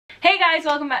Hey guys,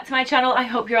 welcome back to my channel. I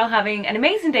hope you're all having an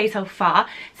amazing day so far.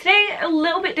 Today, a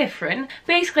little bit different.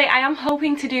 Basically, I am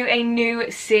hoping to do a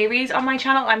new series on my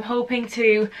channel. I'm hoping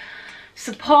to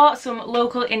support some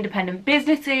local independent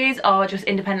businesses or just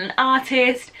independent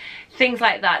artists, things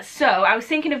like that. So I was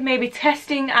thinking of maybe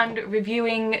testing and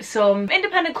reviewing some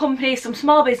independent companies, some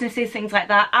small businesses, things like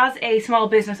that. As a small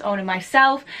business owner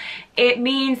myself, it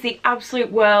means the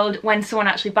absolute world when someone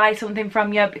actually buys something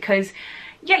from you, because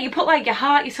yeah, you put like your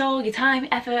heart, your soul, your time,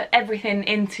 effort, everything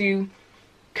into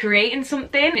creating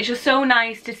something. It's just so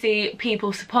nice to see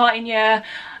people supporting you,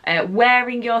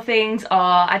 wearing your things, or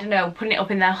I don't know, putting it up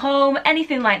in their home,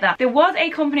 anything like that. There was a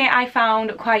company I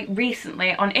found quite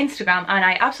recently on Instagram and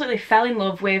I absolutely fell in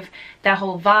love with their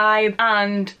whole vibe,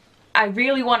 and I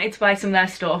really wanted to buy some of their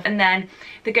stuff. And then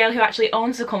the girl who actually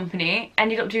owns the company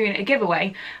ended up doing a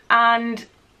giveaway, and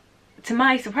to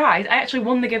my surprise, I actually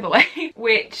won the giveaway,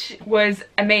 which was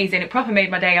amazing. It proper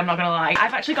made my day, I'm not gonna lie.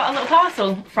 I've actually got a little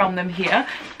parcel from them here,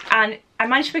 and I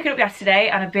managed to pick it up yesterday,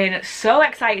 and I've been so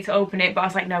excited to open it, but I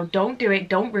was like, no, don't do it,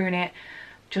 don't ruin it.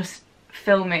 Just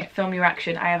film it, film your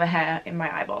action. I have a hair in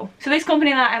my eyeball. So this company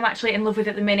that I'm actually in love with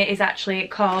at the minute is actually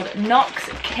called Nox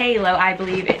Caelo, I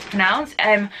believe it's pronounced.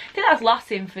 I think that's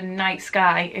Latin for night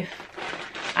sky, if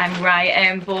I'm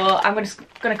right. But I'm just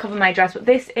gonna cover my address, but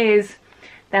this is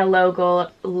their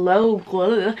logo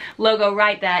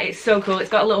right there. It's so cool. It's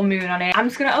got a little moon on it. I'm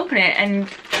just gonna open it and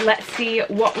let's see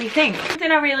what we think.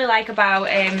 Something I really like about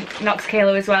Nox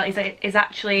Caelo as well is that it is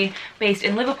actually based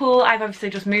in Liverpool. I've obviously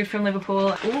just moved from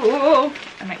Liverpool. Ooh,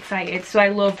 I'm excited. So I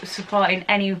love supporting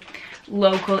any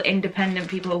local independent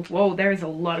people. Whoa, there is a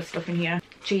lot of stuff in here.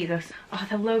 Jesus. Oh,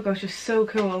 the logo's just so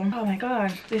cool. Oh my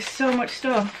god, there's so much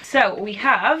stuff. So we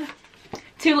have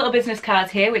two little business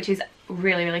cards here, which is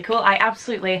really cool. I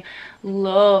absolutely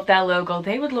love their logo.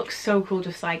 They would look so cool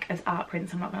just like as art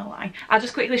prints, I'm not gonna lie. I'll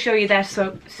just quickly show you their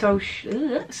social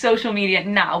media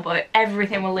now, but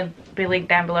everything will be linked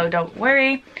down below, don't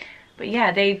worry. But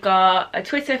yeah, they've got a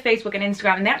Twitter, Facebook and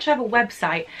Instagram, and they actually have a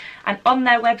website, and on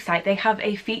their website they have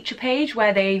a feature page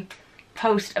where they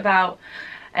post about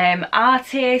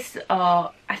artists,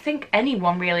 or I think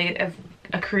anyone really of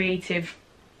a creative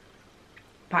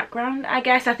background, I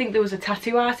guess. I think there was a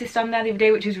tattoo artist on there the other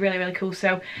day, which is really cool.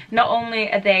 So not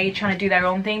only are they trying to do their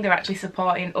own thing, they're actually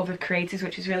supporting other creators,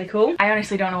 which is really cool. I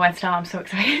honestly don't know where to start. I'm so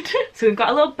excited. So we've got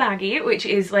a little baggie, which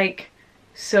is like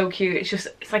so cute.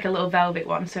 It's like a little velvet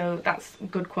one, so that's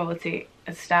good quality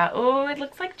at the start. Oh, it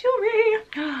looks like jewelry.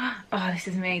 Oh, this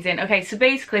is amazing. Okay, so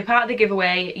basically part of the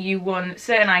giveaway, you won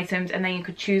certain items and then you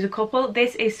could choose a couple.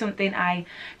 This is something I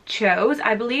chose.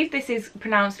 I believe this is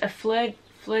pronounced a fleur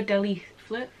de lis.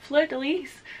 Fleur de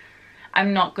lis.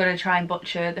 I'm not gonna try and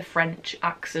butcher the French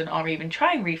accent or even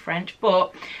try and read French,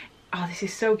 but oh, this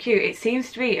is so cute. It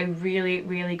seems to be a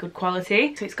really good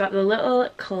quality. So it's got the little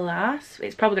clasp.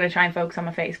 It's probably gonna try and focus on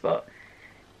my face, but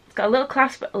it's got a little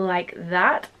clasp like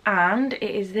that, and it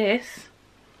is this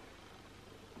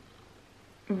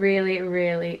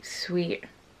really sweet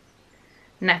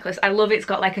necklace. I love it. It's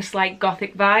got like a slight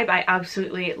gothic vibe. I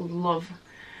absolutely love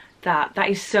that. That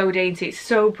is so dainty. It's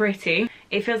so pretty.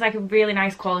 It feels like a really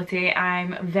nice quality.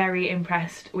 I'm very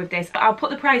impressed with this. I'll put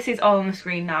the prices all on the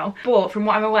screen now, but from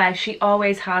what I'm aware, she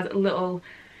always has little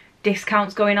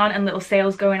discounts going on and little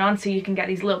sales going on, so you can get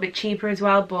these a little bit cheaper as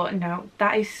well. But no,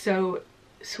 that is so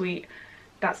sweet.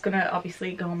 That's gonna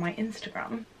obviously go on my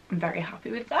Instagram. I'm very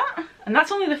happy with that. And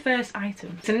that's only the first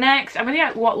item. So next, I'm gonna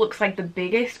get what looks like the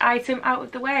biggest item out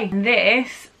of the way. And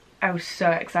this, I was so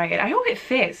excited. I hope it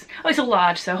fits. Oh, it's a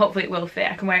large, so hopefully it will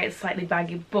fit. I can wear it slightly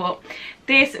baggy, but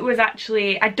this was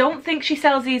actually, I don't think she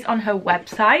sells these on her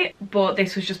website, but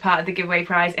this was just part of the giveaway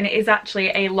prize, and it is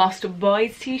actually a Lost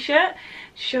Boys t-shirt.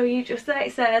 Show you just that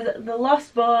it says the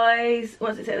Lost Boys, what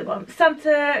does it say at the bottom?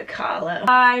 Santa Carla.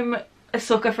 I'm a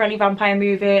sucker for any vampire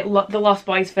movie. The Lost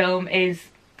Boys film is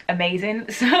amazing,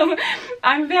 so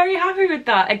I'm very happy with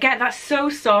that. Again, that's so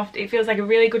soft. It feels like a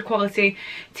really good quality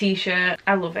t-shirt.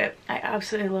 I love it. I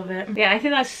absolutely love it. Yeah, I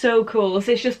think that's so cool.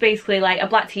 So it's just basically like a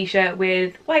black t-shirt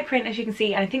with white print, as you can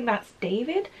see, and I think that's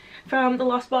David from the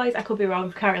Lost Boys. I could be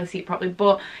wrong, can't really see it properly,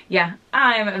 but yeah,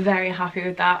 I'm very happy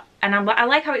with that. And I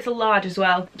like how it's a large as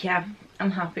well. Yeah,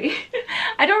 I'm happy.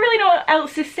 I don't really know what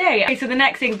else to say. Okay, so the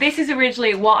next thing, this is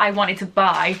originally what I wanted to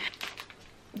buy.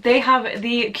 They have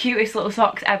the cutest little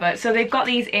socks ever. So they've got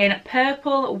these in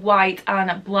purple, white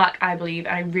and black, I believe,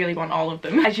 and I really want all of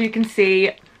them. As you can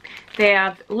see, they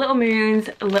have little moons,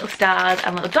 little stars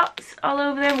and little dots all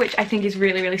over them, which I think is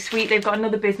really sweet. They've got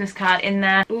another business card in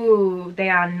there. Ooh, they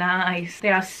are nice.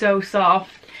 They are so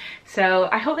soft. So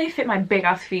I hope they fit my big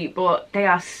ass feet, but they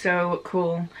are so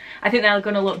cool. I think they're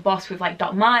gonna look boss with like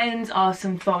Doc Martens or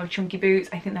some form of chunky boots.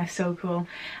 I think they're so cool.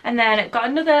 And then got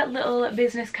another little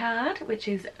business card, which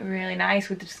is really nice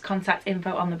with just contact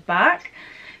info on the back.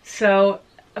 So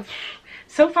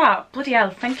far, bloody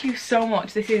hell, thank you so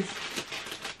much. This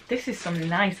is some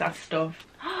nice ass stuff.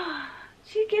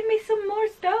 She gave me some more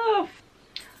stuff.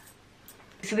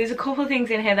 So there's a couple of things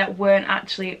in here that weren't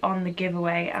actually on the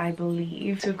giveaway, I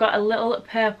believe. So we've got a little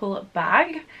purple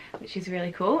bag, which is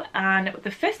really cool. And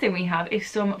the first thing we have is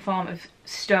some form of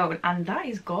stone, and that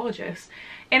is gorgeous.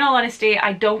 In all honesty,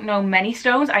 I don't know many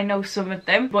stones. I know some of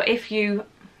them, but if you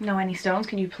know any stones,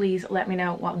 can you please let me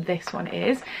know what this one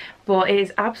is? But it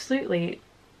is absolutely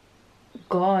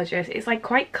gorgeous. It's like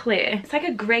quite clear. It's like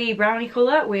a grey browny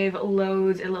colour with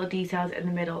loads of little details in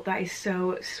the middle. That is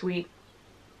so sweet.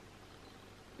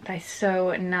 That is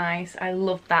so nice. I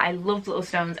love that. I love little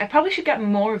stones. I probably should get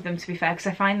more of them, to be fair, because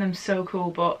I find them so cool.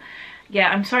 But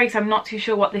yeah, I'm sorry because I'm not too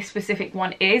sure what this specific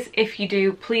one is. If you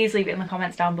do, please leave it in the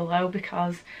comments down below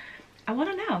because I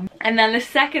want to know. And then the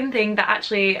second thing that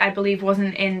actually I believe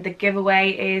wasn't in the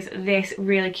giveaway is this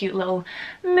really cute little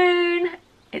moon.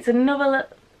 It's another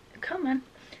little... Come on.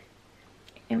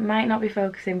 It might not be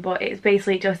focusing, but it's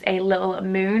basically just a little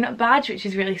moon badge, which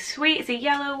is really sweet. It's a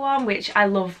yellow one, which I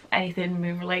love anything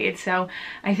moon related, so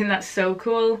I think that's so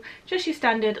cool. Just your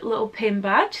standard little pin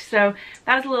badge, so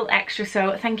that was a little extra,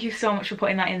 so thank you so much for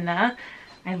putting that in there.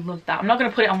 I love that. I'm not going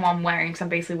to put it on what I'm wearing because I'm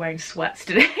basically wearing sweats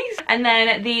today. And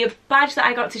then the badge that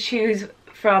I got to choose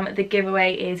from the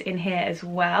giveaway is in here as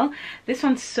well. This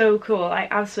one's so cool. I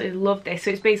absolutely love this.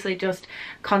 So it's basically just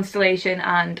constellation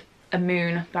and a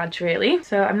moon badge, really.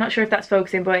 So I'm not sure if that's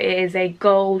focusing, but it is a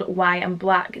gold, white and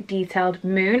black detailed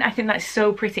moon. I think that's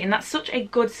so pretty, and that's such a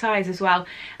good size as well.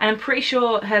 And I'm pretty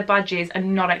sure her badges are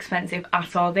not expensive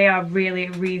at all. They are really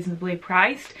reasonably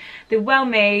priced. They're well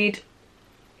made.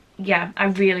 Yeah, I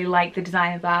really like the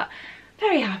design of that.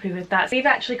 Very happy with that. So we've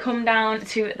actually come down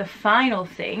to the final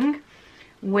thing,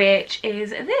 which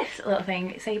is this little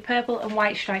thing. It's a purple and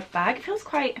white striped bag. It feels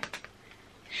quite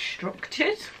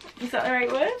structured. Is that the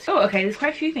right word? Oh, okay, there's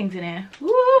quite a few things in here.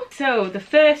 Woo! So the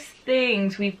first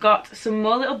things, we've got some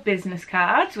more little business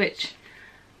cards, which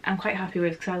I'm quite happy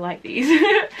with because I like these.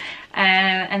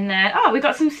 And then, oh, we've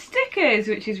got some stickers,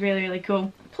 which is really, really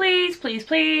cool. Please, please,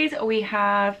 please, we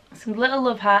have some little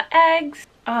love heart eggs.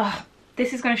 Oh,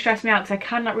 this is going to stress me out because I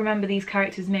cannot remember these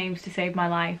characters' names to save my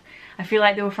life. I feel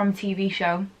like they were from a TV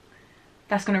show.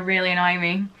 That's going to really annoy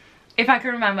me. If I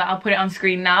can remember, I'll put it on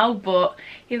screen now, but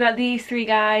you've got these three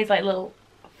guys, like little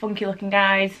funky looking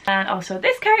guys, and also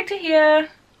this character here.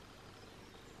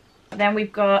 Then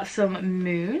we've got some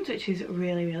moons, which is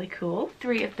really, really cool.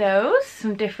 3 of those,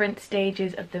 some different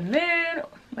stages of the moon,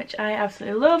 which I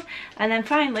absolutely love. And then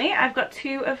finally, I've got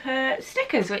 2 of her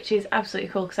stickers, which is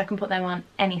absolutely cool because I can put them on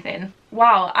anything.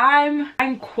 Wow,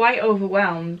 I'm quite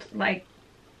overwhelmed. Like,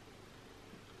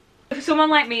 for someone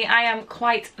like me, I am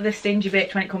quite the stingy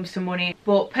bitch when it comes to money,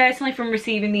 but personally from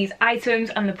receiving these items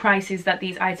and the prices that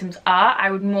these items are,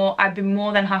 I'd be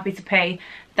more than happy to pay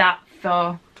that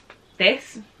for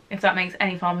this, if that makes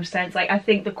any form of sense. Like, I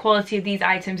think the quality of these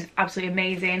items is absolutely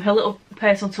amazing. Her little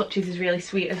personal touches is really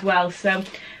sweet as well, so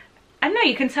I know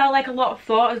you can tell like a lot of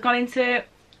thought has gone into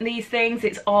these things.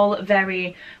 It's all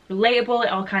very relatable,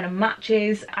 it all kind of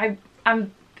matches. I'm a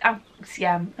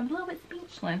little bit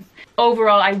speechless.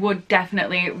 Overall, I would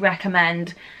definitely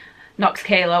recommend Nox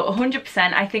Caelo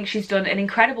 100%. I think she's done an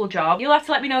incredible job. You'll have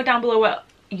to let me know down below what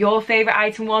your favourite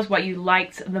item was, what you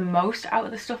liked the most out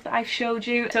of the stuff that I've showed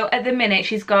you. So at the minute,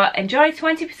 she's got enjoy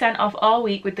 20% off all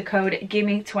week with the code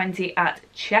GIMME20 at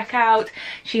checkout.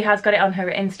 She has got it on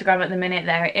her Instagram at the minute.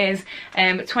 There it is.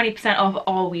 20% off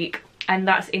all week. And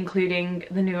that's including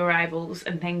the new arrivals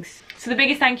and things. So the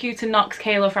biggest thank you to Nox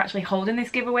Caelo for actually holding this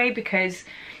giveaway, because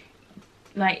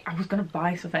like I was gonna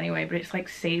buy stuff anyway, but it's like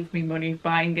saved me money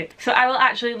buying it. So I will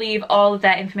actually leave all of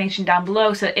their information down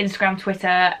below. So Instagram,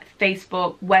 Twitter,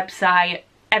 Facebook, website,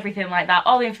 everything like that.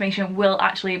 All the information will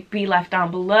actually be left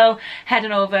down below. Head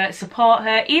on over, support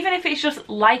her, even if it's just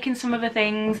liking some of the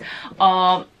things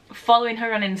or following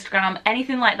her on Instagram.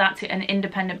 Anything like that to an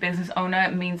independent business owner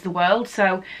means the world.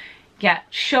 So yeah,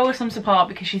 show her some support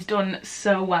because she's done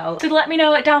so well. So let me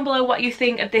know down below what you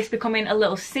think of this becoming a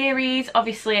little series.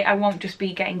 Obviously, I won't just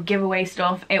be getting giveaway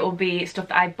stuff. It will be stuff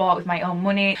that I bought with my own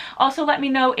money. Also, let me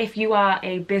know if you are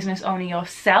a business owner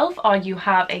yourself or you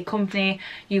have a company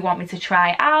you want me to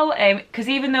try out. Because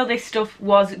even though this stuff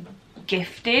was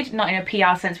gifted, not in a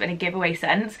PR sense but in a giveaway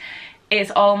sense,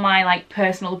 it's all my like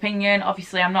personal opinion.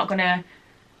 Obviously, I'm not gonna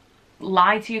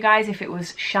lie to you guys. If it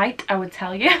was shite, I would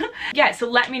tell you. Yeah, so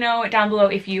let me know down below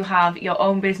if you have your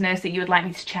own business that you would like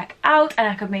me to check out and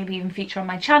I could maybe even feature on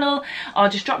my channel, or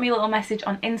just drop me a little message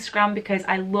on Instagram, because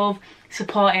I love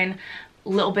supporting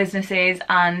little businesses.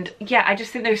 And yeah, I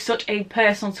just think there's such a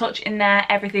personal touch in there.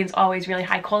 Everything's always really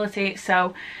high quality.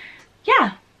 So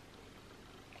yeah,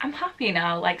 I'm happy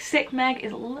now. Like, sick Meg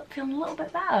is feeling a little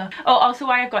bit better. Oh, also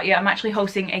while I've got you, I'm actually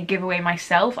hosting a giveaway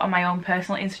myself on my own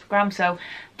personal Instagram, so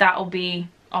that'll be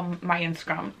on my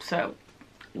Instagram, so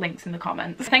links in the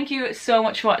comments. Thank you so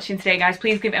much for watching today, guys.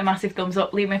 Please give it a massive thumbs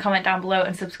up, leave me a comment down below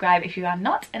and subscribe if you are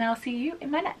not, and I'll see you in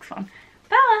my next one.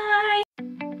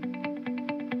 Bye!